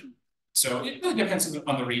that region. So it really depends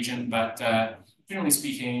on the region, but generally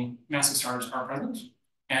speaking, massive stars are present,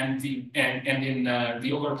 and in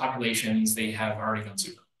the older populations, they have already gone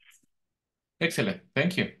super. Excellent.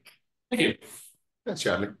 Thank you. Thank you. Thanks,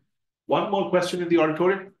 Charlie. One more question in the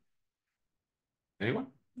auditorium. Anyone?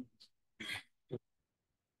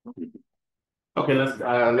 Okay,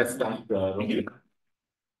 let's start.